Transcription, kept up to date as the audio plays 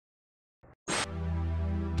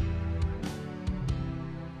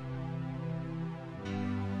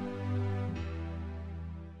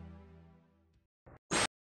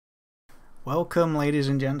Welcome, ladies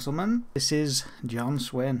and gentlemen. This is John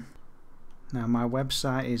Swin. Now, my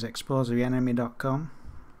website is exposetheenemy.com.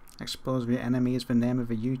 Expose the Enemy is the name of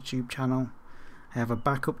a YouTube channel. I have a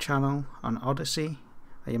backup channel on Odyssey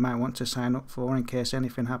that you might want to sign up for in case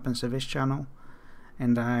anything happens to this channel.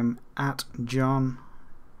 And I'm at John,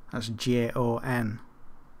 that's Jon _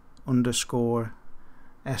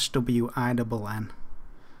 SWINN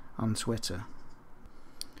on Twitter.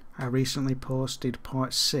 I recently posted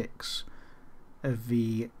part 6 of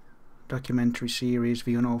the documentary series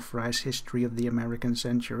The Unauthorized History of the American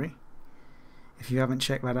Century. If you haven't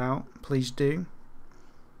checked that out, please do.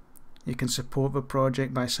 You can support the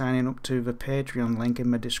project by signing up to the Patreon link in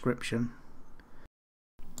the description.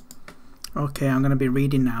 Okay, I'm going to be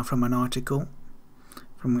reading now from an article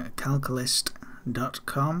from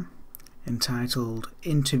calculist.com entitled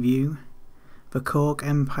Interview: The Koch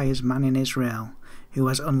Empire's Man in Israel Who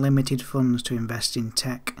Has Unlimited Funds to Invest in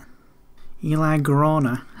Tech. Eli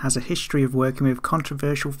Groner has a history of working with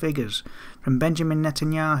controversial figures, from Benjamin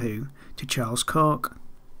Netanyahu to Charles Koch.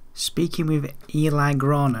 Speaking with Eli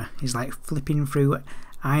Groner is like flipping through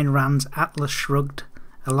Ayn Rand's Atlas Shrugged,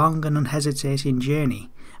 a long and unhesitating journey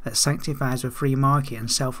that sanctifies the free market and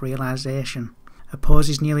self-realization,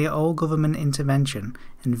 opposes nearly all government intervention,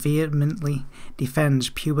 and vehemently defends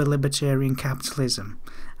pure libertarian capitalism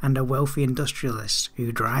and the wealthy industrialists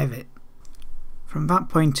who drive it. From that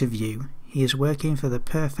point of view, he is working for the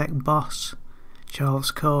perfect boss,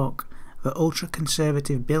 Charles Koch, the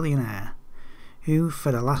ultra-conservative billionaire, who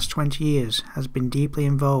for the last 20 years has been deeply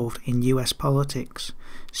involved in US politics,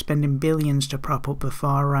 spending billions to prop up the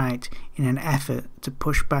far right in an effort to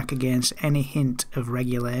push back against any hint of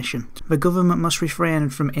regulation. The government must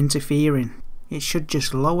refrain from interfering. It should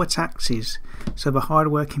just lower taxes so the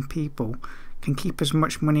hard-working people can keep as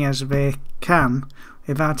much money as they can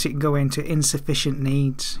without it going to insufficient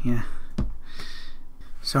needs. Yeah.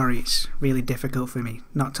 Sorry, it's really difficult for me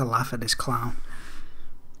not to laugh at this clown.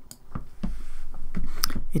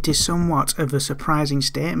 It is somewhat of a surprising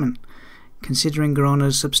statement, considering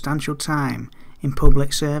Groner's substantial time in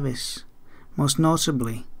public service, most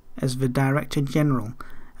notably as the Director General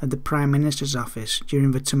of the Prime Minister's office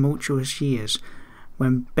during the tumultuous years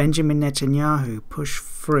when Benjamin Netanyahu pushed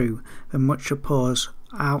through the much opposed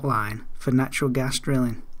outline for natural gas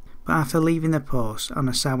drilling. But after leaving the post on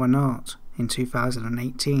a sour note in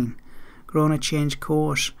 2018, Groner changed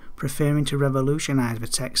course, preferring to revolutionise the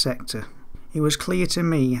tech sector. It was clear to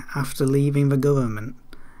me after leaving the government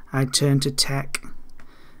I'd turned to tech.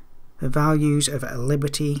 The values of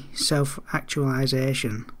liberty,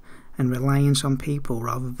 self-actualisation and reliance on people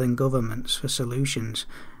rather than governments for solutions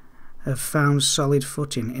have found solid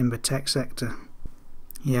footing in the tech sector.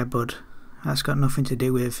 Yeah, bud, that's got nothing to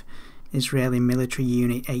do with Israeli military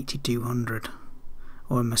unit 8200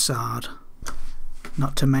 or Mossad.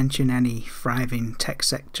 Not to mention any thriving tech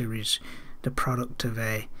sector is the product of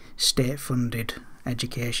a state-funded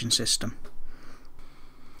education system.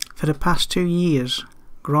 For the past 2 years,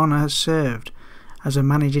 Groner has served as a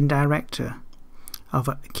managing director of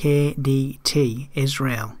KDT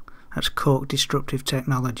Israel, that's Koch Disruptive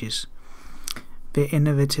Technologies, the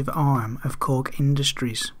innovative arm of Koch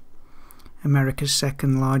Industries, America's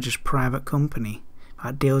second largest private company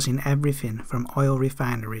that deals in everything from oil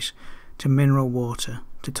refineries to mineral water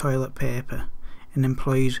to toilet paper, and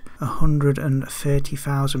employs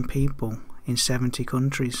 130,000 people in 70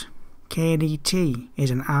 countries. KDT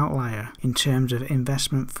is an outlier in terms of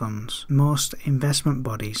investment funds. Most investment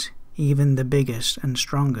bodies, even the biggest and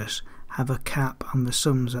strongest, have a cap on the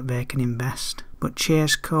sums that they can invest. But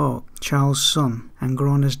Chase Koch, Charles' son and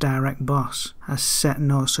Groner's direct boss, has set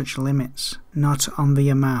no such limits, not on the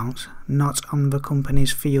amount, not on the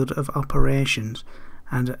company's field of operations,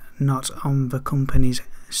 and not on the company's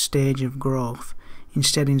stage of growth,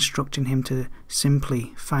 instead instructing him to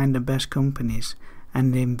simply find the best companies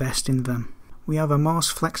and invest in them. We have the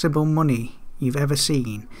most flexible money you've ever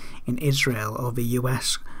seen in Israel or the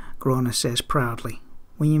US, Groner says proudly.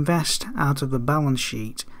 We invest out of the balance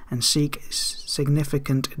sheet and seek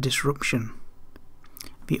significant disruption.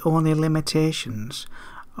 The only limitations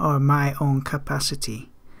are my own capacity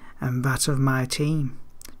and that of my team.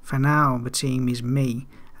 For now, the team is me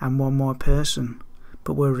and one more person,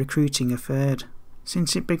 but we're recruiting a third.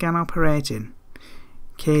 Since it began operating,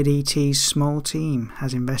 KDT's small team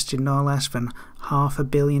has invested no less than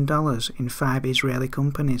 $500 million in 5 Israeli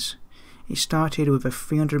companies. It started with a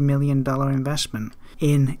 $300 million investment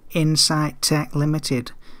in Insight Tech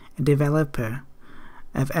Limited, a developer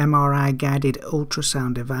of MRI-guided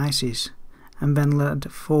ultrasound devices, and then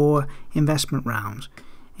led 4 investment rounds,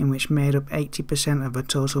 in which made up 80% of the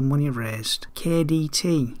total money raised.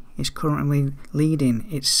 KDT is currently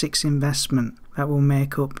leading its sixth investment that will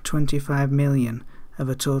make up 25 million of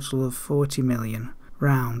a total of 40 million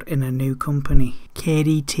round in a new company.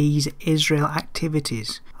 KDT's Israel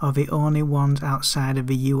activities are the only ones outside of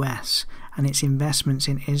the US, and its investments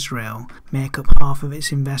in Israel make up half of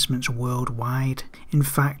its investments worldwide. In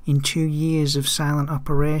fact, in 2 years of silent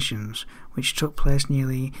operations, which took place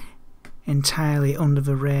nearly entirely under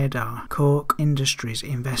the radar, Koch Industries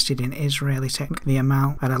invested in Israeli tech the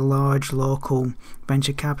amount that a large local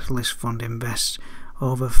venture capitalist fund invests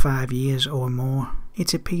over 5 years or more.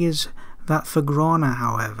 It appears that for Grona,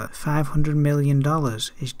 however, $500 million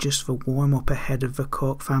is just the warm-up ahead of the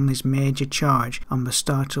Koch family's major charge on the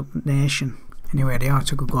startup nation. Anyway, the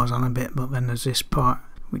article goes on a bit, but then there's this part,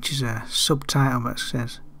 which is a subtitle that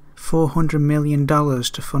says, $400 million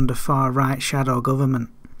to fund a far-right shadow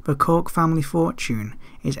government. The Koch family fortune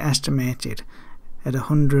is estimated at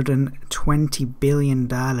 $120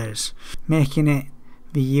 billion, making it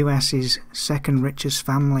the US's second richest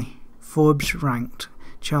family. Forbes ranked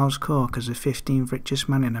Charles Koch as the 15th richest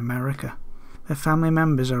man in America. The family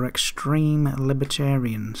members are extreme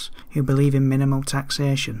libertarians who believe in minimal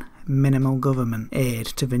taxation, minimal government aid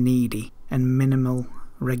to the needy, and minimal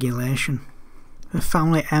regulation. The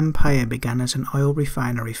family empire began as an oil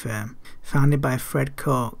refinery firm founded by Fred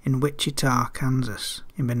Koch in Wichita, Kansas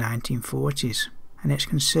in the 1940s, and its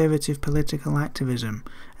conservative political activism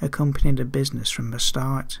accompanied the business from the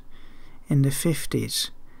start. In the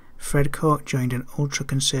 50s, Fred Koch joined an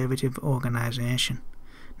ultra-conservative organisation.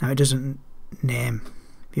 Now, it doesn't name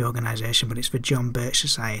the organisation, but it's the John Birch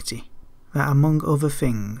Society, that among other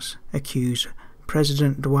things accused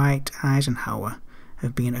President Dwight Eisenhower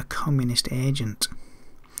of being a communist agent.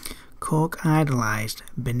 Koch idolised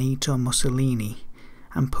Benito Mussolini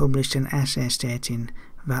and published an essay stating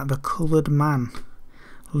that the coloured man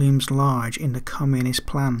looms large in the communist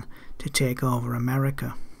plan to take over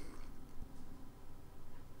America.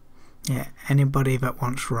 Yeah, anybody that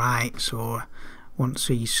wants rights or wants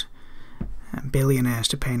these billionaires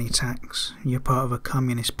to pay any tax, you're part of a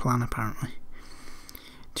communist plan apparently.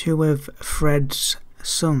 Two of Fred's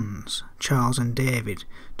sons, Charles and David,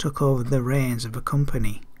 took over the reins of the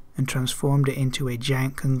company and transformed it into a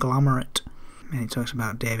giant conglomerate. And it talks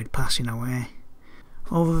about David passing away.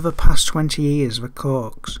 Over the past 20 years, the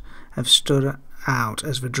Kochs have stood out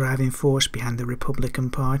as the driving force behind the Republican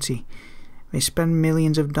Party. They spend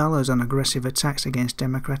millions of dollars on aggressive attacks against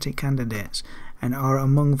Democratic candidates and are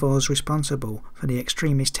among those responsible for the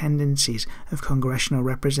extremist tendencies of congressional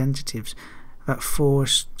representatives that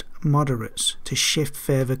forced moderates to shift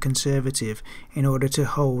further conservative in order to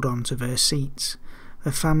hold on to their seats.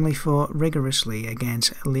 The family fought rigorously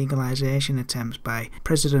against legalization attempts by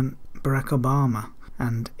President Barack Obama,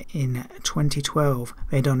 and in 2012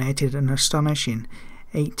 they donated an astonishing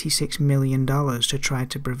 $86 million to try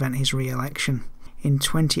to prevent his re-election. In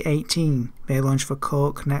 2018 they launched the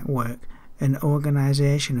Koch Network, an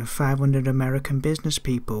organization of 500 American business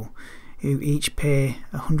people who each pay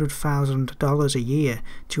 $100,000 a year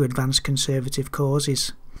to advance conservative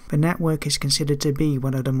causes. The network is considered to be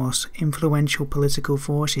one of the most influential political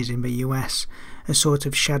forces in the US, a sort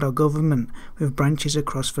of shadow government with branches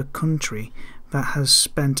across the country that has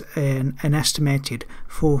spent an estimated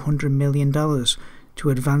 $400 million to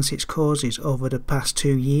advance its causes over the past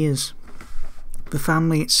 2 years. The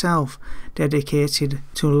family itself dedicated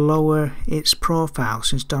to lower its profile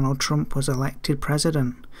since Donald Trump was elected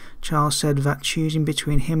president. Charles said that choosing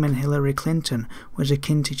between him and Hillary Clinton was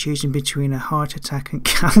akin to choosing between a heart attack and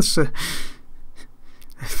cancer.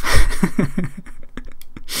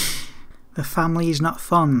 The family is not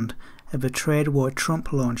fond of the trade war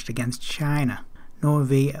Trump launched against China, nor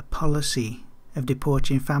the policy of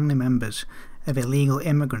deporting family members of illegal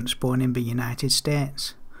immigrants born in the United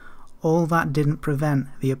States. All that didn't prevent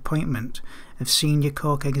the appointment of senior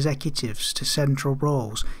Koch executives to central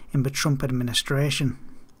roles in the Trump administration,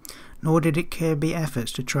 nor did it curb the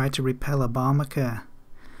efforts to try to repeal Obamacare.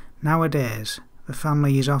 Nowadays, the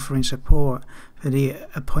family is offering support for the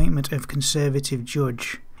appointment of conservative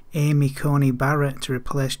judge Amy Coney Barrett to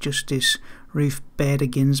replace Justice Ruth Bader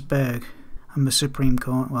Ginsburg on the Supreme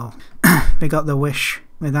Court. Well, they got their wish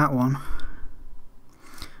with that one.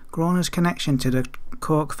 Groner's connection to the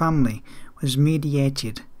Koch family was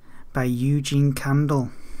mediated by Eugene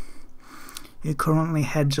Kandel, who currently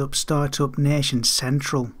heads up Startup Nation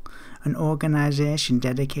Central, an organisation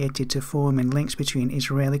dedicated to forming links between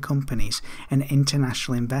Israeli companies and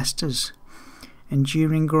international investors. And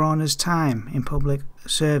during Groner's time in public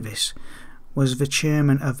service was the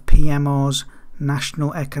chairman of PMO's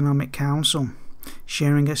National Economic Council,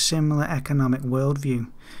 sharing a similar economic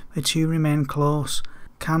worldview. The two remain close,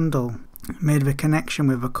 Kandel made a connection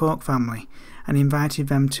with the Koch family and invited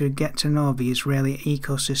them to get to know the Israeli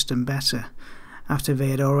ecosystem better after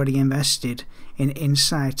they had already invested in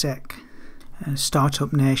Inside Tech.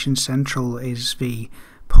 Startup Nation Central is the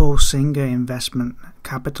Paul Singer Investment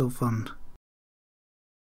Capital Fund.